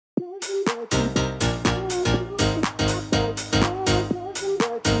Hey,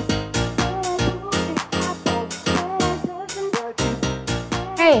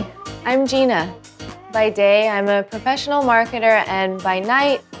 I'm Gina. By day, I'm a professional marketer, and by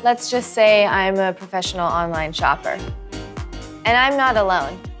night, let's just say I'm a professional online shopper. And I'm not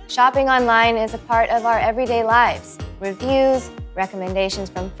alone. Shopping online is a part of our everyday lives. Reviews,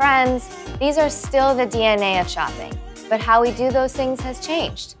 recommendations from friends, these are still the DNA of shopping. But how we do those things has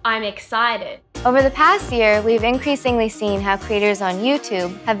changed. I'm excited. Over the past year, we've increasingly seen how creators on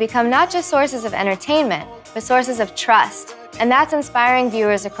YouTube have become not just sources of entertainment, but sources of trust. And that's inspiring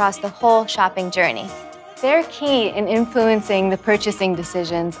viewers across the whole shopping journey. They're key in influencing the purchasing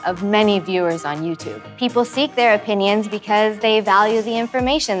decisions of many viewers on YouTube. People seek their opinions because they value the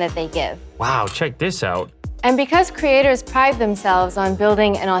information that they give. Wow, check this out. And because creators pride themselves on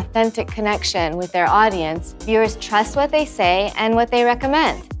building an authentic connection with their audience, viewers trust what they say and what they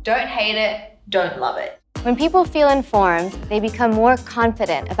recommend. Don't hate it, don't love it. When people feel informed, they become more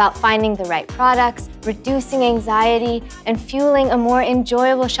confident about finding the right products, reducing anxiety, and fueling a more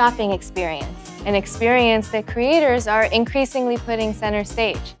enjoyable shopping experience. An experience that creators are increasingly putting center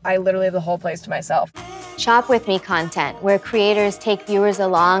stage. I literally have the whole place to myself. Shop With Me content, where creators take viewers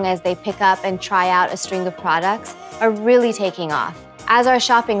along as they pick up and try out a string of products, are really taking off, as are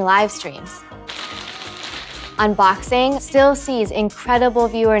shopping live streams. Unboxing still sees incredible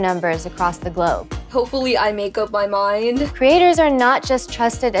viewer numbers across the globe. Hopefully I make up my mind. Creators are not just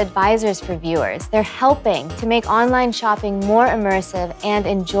trusted advisors for viewers, they're helping to make online shopping more immersive and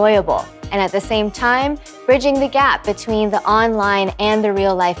enjoyable, and at the same time, bridging the gap between the online and the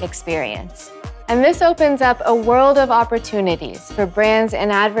real-life experience. And this opens up a world of opportunities for brands and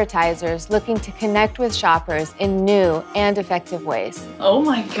advertisers looking to connect with shoppers in new and effective ways. Oh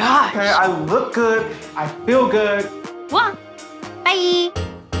my gosh. Okay, I look good, I feel good. Bye.